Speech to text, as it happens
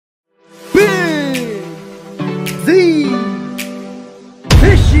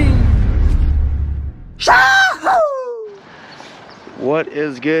What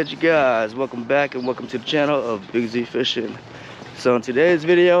is good, you guys? Welcome back and welcome to the channel of Big Z Fishing. So in today's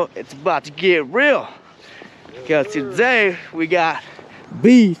video, it's about to get real, because today we got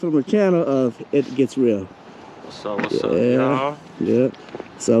B from the channel of ItGetsReel. What's up, y'all? Yeah.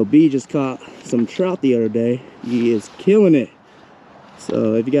 So B just caught some trout the other day. He is killing it.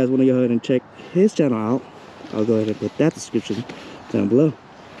 So if you guys want to go ahead and check his channel out, I'll go ahead and put that description down below.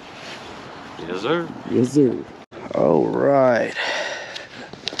 Yes, sir. Yes, sir. All right.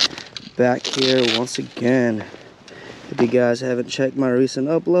 Back here once again. If you guys haven't checked my recent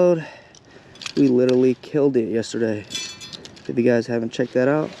upload, we literally killed it yesterday. If you guys haven't checked that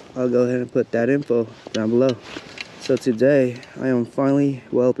out, I'll go ahead and put that info down below. So today, I am finally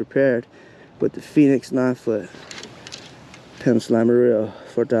well prepared with the Phoenix 9-foot Pen Slimer Reel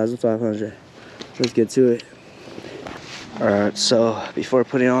 4500. Let's get to it. Alright, so before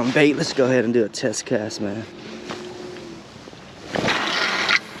putting on bait, let's go ahead and do a test cast, man.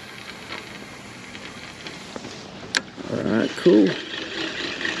 Alright, cool.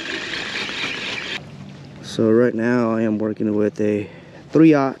 So right now I am working with a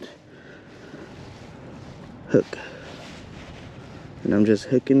 3/0 hook. And I'm just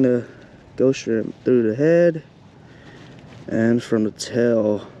hooking the ghost shrimp through the head and from the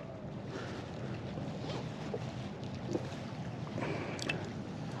tail.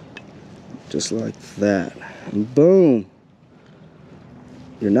 Just like that. And boom.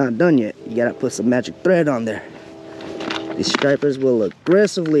 You're not done yet. You gotta put some magic thread on there. These stripers will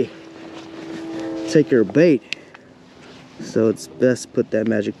aggressively take your bait, so it's best to put that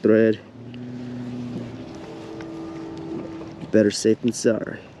magic thread. Better safe than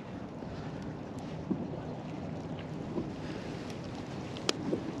sorry.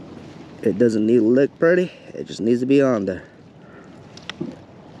 It doesn't need to look pretty, it just needs to be on there.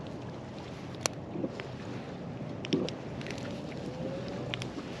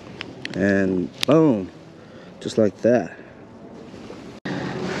 And boom, just like that.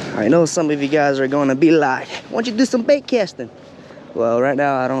 I know some of you guys are going to be like, why don't you do some bait casting? Well, right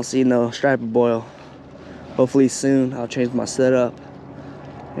now I don't see no striper boil. Hopefully soon I'll change my setup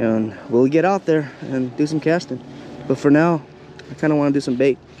and we'll get out there and do some casting. But for now, I kind of want to do some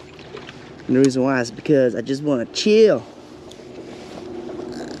bait. And the reason why is because I just want to chill.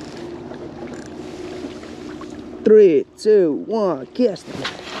 3, 2, 1, casting.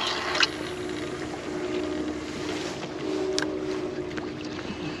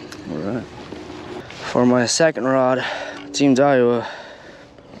 Alright. For my second rod, Team Iowa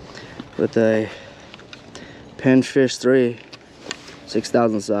with a Pinfish 3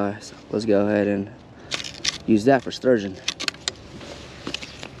 6,000 size. Let's go ahead and use that for sturgeon.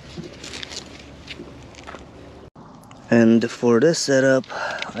 And for this setup,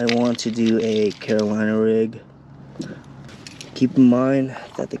 I want to do a Carolina rig. Keep in mind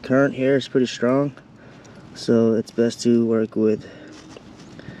that the current here is pretty strong, so it's best to work with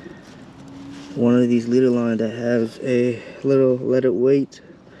one of these leader lines that have a little leaded weight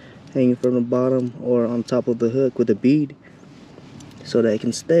hanging from the bottom or on top of the hook with a bead, so that it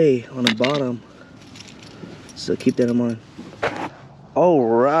can stay on the bottom. So keep that in mind. All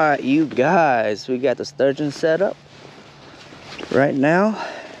right, you guys, we got the sturgeon set up right now,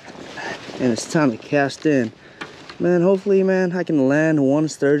 and it's time to cast in. Man, hopefully, man, I can land one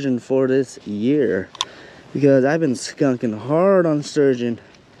sturgeon for this year, because I've been skunking hard on sturgeon.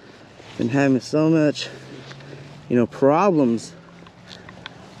 Been having so much, problems.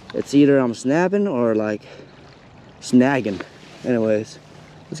 It's either I'm snapping or like snagging. Anyways,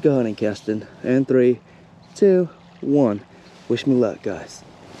 let's go ahead and cast in. And 3, 2, 1. Wish me luck, guys.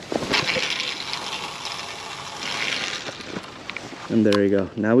 And there you go.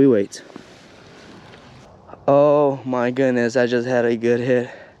 Now we wait. Oh my goodness, I just had a good hit.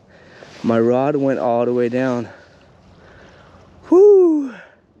 My rod went all the way down. Whoo!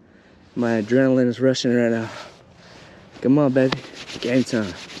 My adrenaline is rushing right now. Come on, baby. Game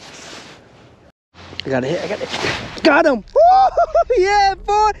time. I got a hit. I got it. Got him! Woo! Yeah,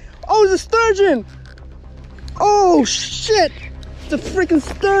 boy! Oh, it's a sturgeon! Oh, shit! It's a freaking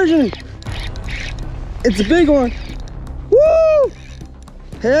sturgeon! It's a big one. Woo!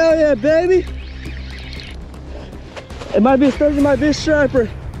 Hell yeah, baby! It might be a sturgeon, it might be a striper.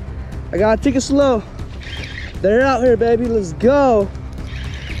 I gotta take it slow. They're out here, baby. Let's go.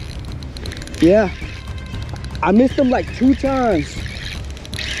 Yeah, I missed them like 2 times.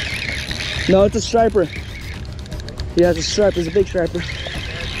 No, it's a striper. Yeah, it's a striper. It's a big striper.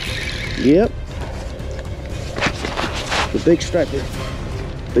 Yep. The big striper.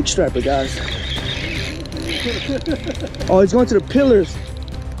 Big striper, guys. Oh, he's going to the pillars.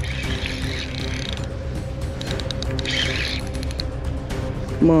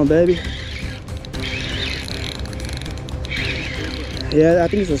 Come on, baby. Yeah, I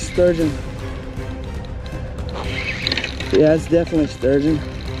think it's a sturgeon. Yeah, it's definitely sturgeon.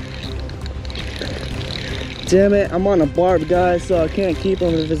 Damn it, I'm on a barb, guys, so I can't keep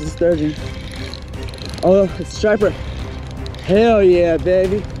him if it's a sturgeon. Oh, it's a striper. Hell yeah,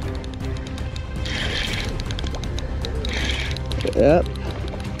 baby. Yep.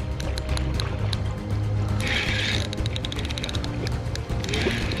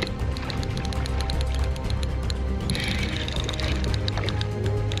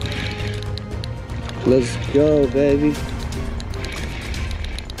 Let's go, baby.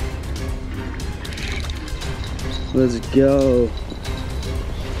 Let's go.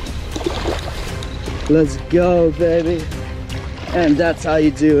 Let's go, baby. And that's how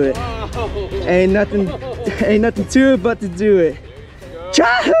you do it. Ain't nothing to it but to do it.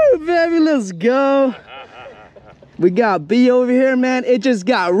 Chahoo, baby, let's go. We got B over here, man. It just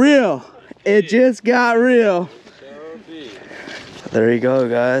got real. It just got real. There you go,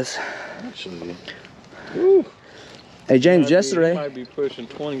 guys. Actually. Hey James, yesterday might be pushing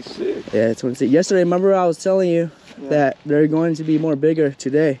 26. Yeah, 26. Yesterday, remember I was telling you that they're going to be more bigger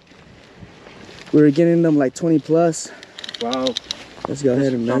today. We were getting them like 20 plus. Wow. Let's go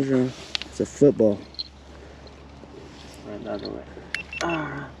ahead and measure them. It's a football. Right the other way.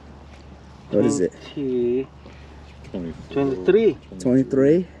 What is it? 23.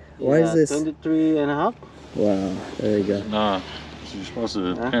 23? Why is this? 23 and a half. Wow, there you go. Nah, you're supposed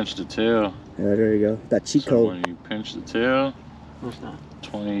to pinch the tail. Yeah, there you go. That cheat So code. when you pinch the tail, What's that?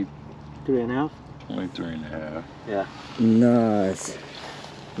 23 and a half. and a half. Yeah. Nice.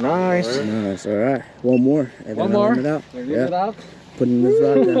 Nice. Nice. All right. One more. And One then I'll more. let it out. Leave it out. Putting this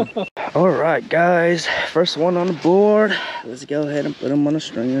rod down. All right, guys. First one on the board. Let's go ahead and put them on a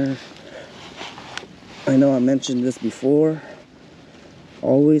stringer. I know I mentioned this before.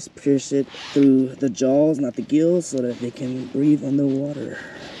 Always pierce it through the jaws, not the gills, so that they can breathe underwater.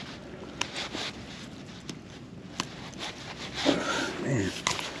 Man,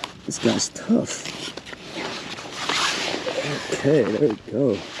 this guy's tough. Okay, there we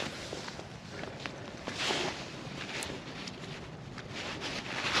go.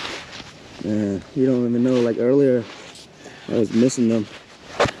 Man, you don't even know, like earlier, I was missing them.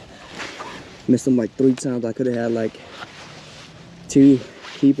 Missed them like 3 times. I could have had like 2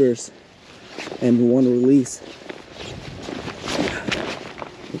 keepers and 1 release.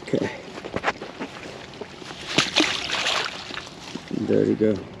 Okay. There you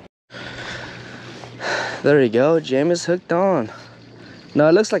go. There you go. James is hooked on. No,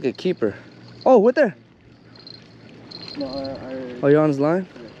 it looks like a keeper. Oh, what there? No, Oh, you're on his line?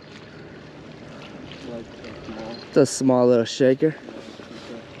 It's a small little shaker.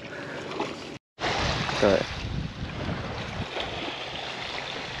 Alright.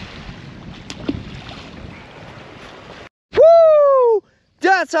 Woo!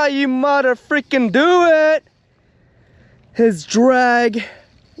 That's how you mother freaking do it! His drag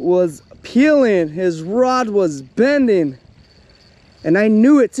was peeling, his rod was bending. And I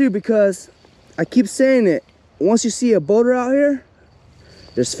knew it too because I keep saying it. Once you see a boater out here,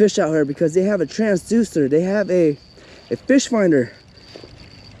 there's fish out here because they have a transducer. They have a fish finder.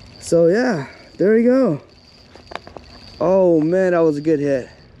 So yeah, there you go. Oh man, that was a good hit.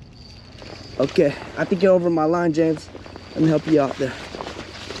 Okay, I think you're over my line, James. Let me help you out there.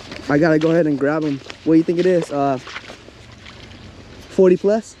 I gotta go ahead and grab him. What do you think it is? 40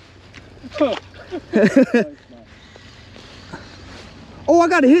 plus? Oh, I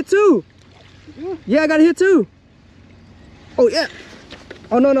got a hit too. Yeah, I got a hit too. Oh yeah.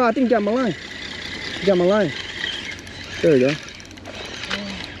 Oh no, I think you got my line. You got my line. There we go.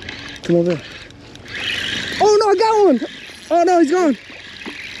 Come over here. Oh no, I got one. Oh no, he's gone.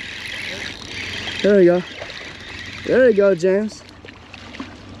 There we go. There you go, James.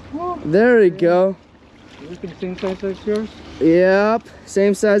 There we go. Same size as yours? Yep,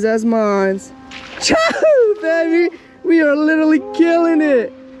 same size as mine. Chahoo, baby! We are literally killing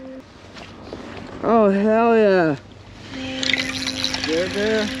it. Oh hell yeah! They're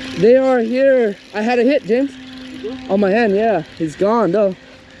there. They are here. I had a hit, James. On my hand, yeah. He's gone though.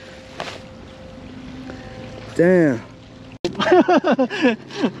 Damn.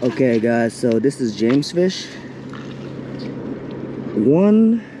 Okay, guys. So this is James fish.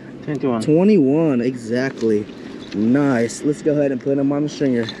 121 exactly. Nice. Let's go ahead and put him on the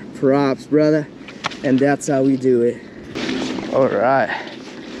stringer. Props, brother. And that's how we do it. All right.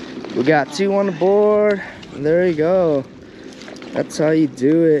 We got 2 on the board. There you go. That's how you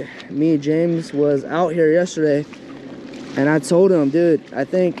do it. Me and James was out here yesterday, and I told him, dude, I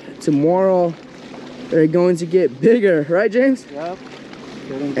think tomorrow they're going to get bigger, right, James? Yep.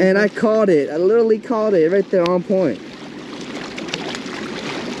 And I caught it. I literally caught it right there on point.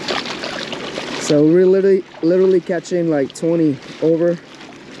 So we're literally catching like 20 over.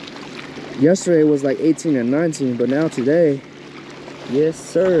 Yesterday was like 18 and 19, but now today, yes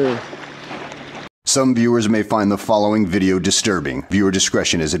sir. Some viewers may find the following video disturbing. Viewer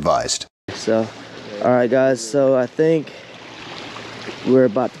discretion is advised. So, alright guys, so I think we're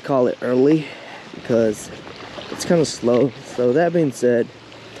about to call it early because it's kind of slow. So that being said,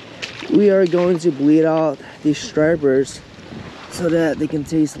 we are going to bleed out these stripers so that they can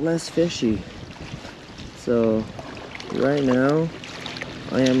taste less fishy. So right now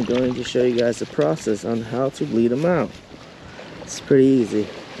I am going to show you guys the process on how to bleed them out. It's pretty easy.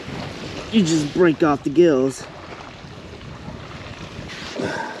 You just break off the gills.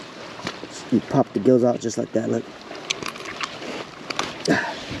 You pop the gills out just like that, look.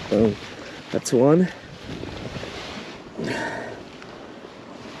 Boom. That's one.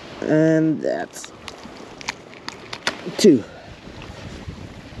 And that's two.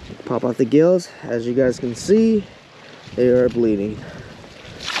 Pop out the gills. As you guys can see, they are bleeding.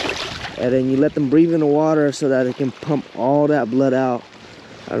 And then you let them breathe in the water so that it can pump all that blood out.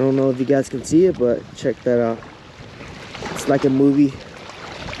 I don't know if you guys can see it, but check that out. It's like a movie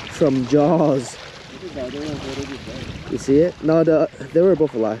from Jaws. You see it? No, they were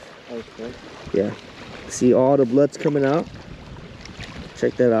both alive. Okay. Yeah. See all the blood's coming out?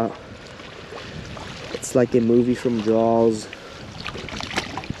 Check that out. It's like a movie from Jaws.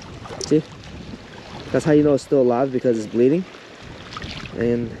 See? That's how you know it's still alive, because it's bleeding.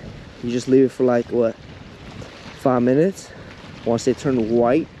 And you just leave it for like, what, 5 minutes? Once they turn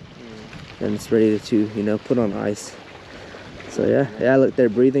white, then it's ready to, you know, put on ice. So yeah, look, they're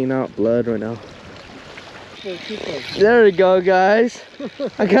breathing out blood right now. There we go, guys.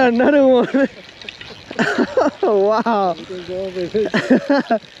 I got another one. Oh, wow.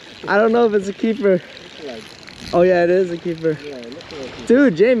 I don't know if it's a keeper. Oh yeah, it is a keeper.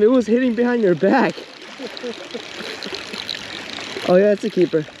 Dude, James, it was hitting behind your back. Oh yeah, it's a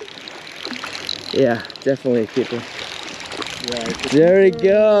keeper. Yeah, definitely a keeper. There we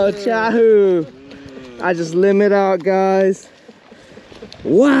go, Chahoo. I just limit out, guys.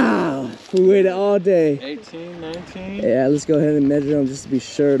 Wow, we waited all day. 18, 19? Yeah, let's go ahead and measure them just to be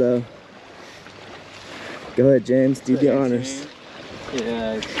sure, though. Go ahead, James, do the honors.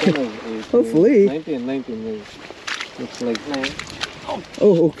 Yeah, it's kind of 18, Hopefully. 19, maybe. Looks like 9.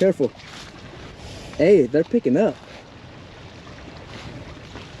 Oh, careful. Hey, they're picking up.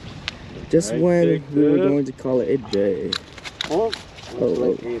 Just Right, when we were up. going to call it a day. Oh, looks Oh,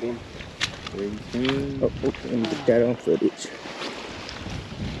 like 18. 18. Oh, let me get that on footage.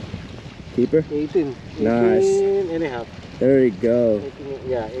 Keeper? 18. Nice. 18 and a half. There we go. 18,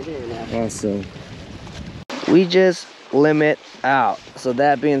 yeah, 18 and a half. Awesome. We just limit out. So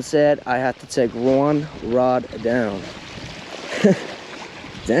that being said, I have to take one rod down.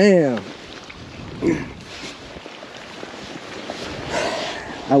 Damn.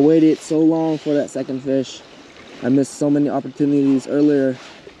 I waited so long for that second fish. I missed so many opportunities earlier.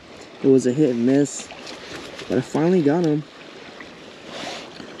 It was a hit and miss, but I finally got him.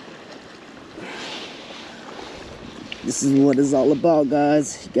 This is what it's all about,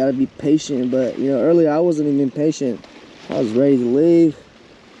 guys. You gotta be patient, but you know, earlier I wasn't even patient. I was ready to leave,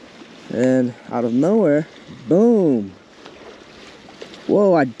 and out of nowhere, boom.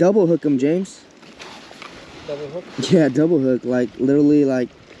 Whoa, I double hook him, James. Double hook? Yeah, double hook, like literally like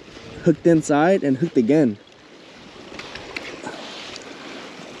hooked inside and hooked again.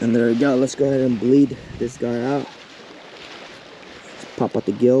 And there we go. Let's go ahead and bleed this guy out. Just pop out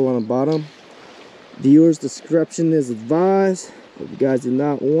the gill on the bottom. Viewers discretion is advised. If you guys do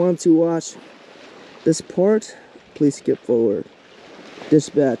not want to watch this part, please skip forward.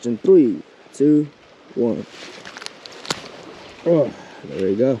 Dispatch in 3, 2, 1. Oh, there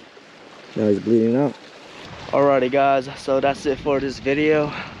we go. Now he's bleeding out. Alrighty guys, so that's it for this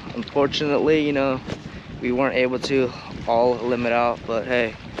video. Unfortunately, you know, we weren't able to all limit out, but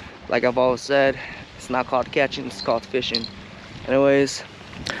hey, like I've always said, it's not called catching, it's called fishing. Anyways,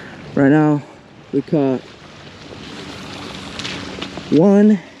 right now we caught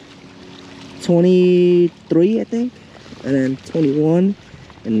 23, I think, and then 21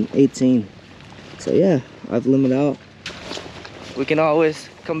 and 18. So yeah, I've limited out. We can always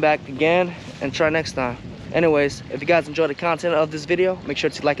come back again and try next time. Anyways, if you guys enjoyed the content of this video, make sure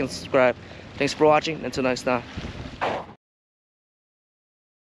to like and subscribe. Thanks for watching. Until next time.